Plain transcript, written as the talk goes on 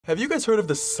Have you guys heard of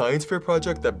the science fair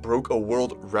project that broke a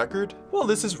world record? Well,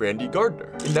 this is Randy Gardner.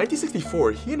 In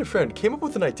 1964, he and a friend came up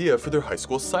with an idea for their high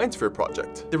school science fair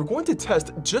project. They were going to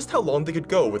test just how long they could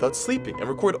go without sleeping and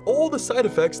record all the side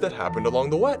effects that happened along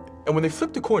the way. And when they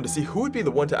flipped a coin to see who would be the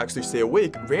one to actually stay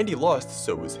awake, Randy lost,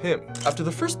 so was him. After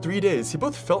the first 3 days, he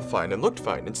both felt fine and looked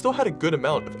fine and still had a good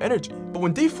amount of energy. But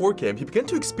when day 4 came, he began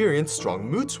to experience strong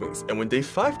mood swings, and when day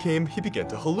 5 came, he began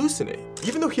to hallucinate.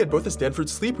 Even though he had both a Stanford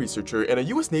sleep researcher and a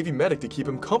US Navy medic to keep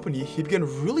him company, he began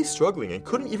really struggling and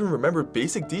couldn't even remember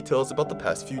basic details about the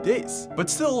past few days. But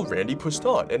still, Randy pushed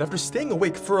on, and after staying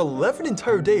awake for 11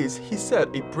 entire days, he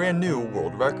set a brand new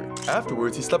world record.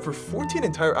 Afterwards, he slept for 14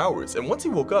 entire hours, and once he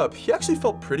woke up, he actually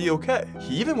felt pretty okay.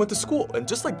 He even went to school, and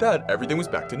just like that, everything was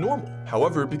back to normal.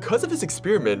 However, because of his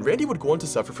experiment, Randy would go on to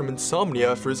suffer from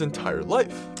insomnia for his entire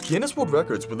life. Guinness World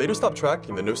Records would later stop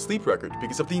tracking the no sleep record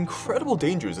because of the incredible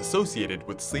dangers associated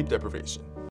with sleep deprivation.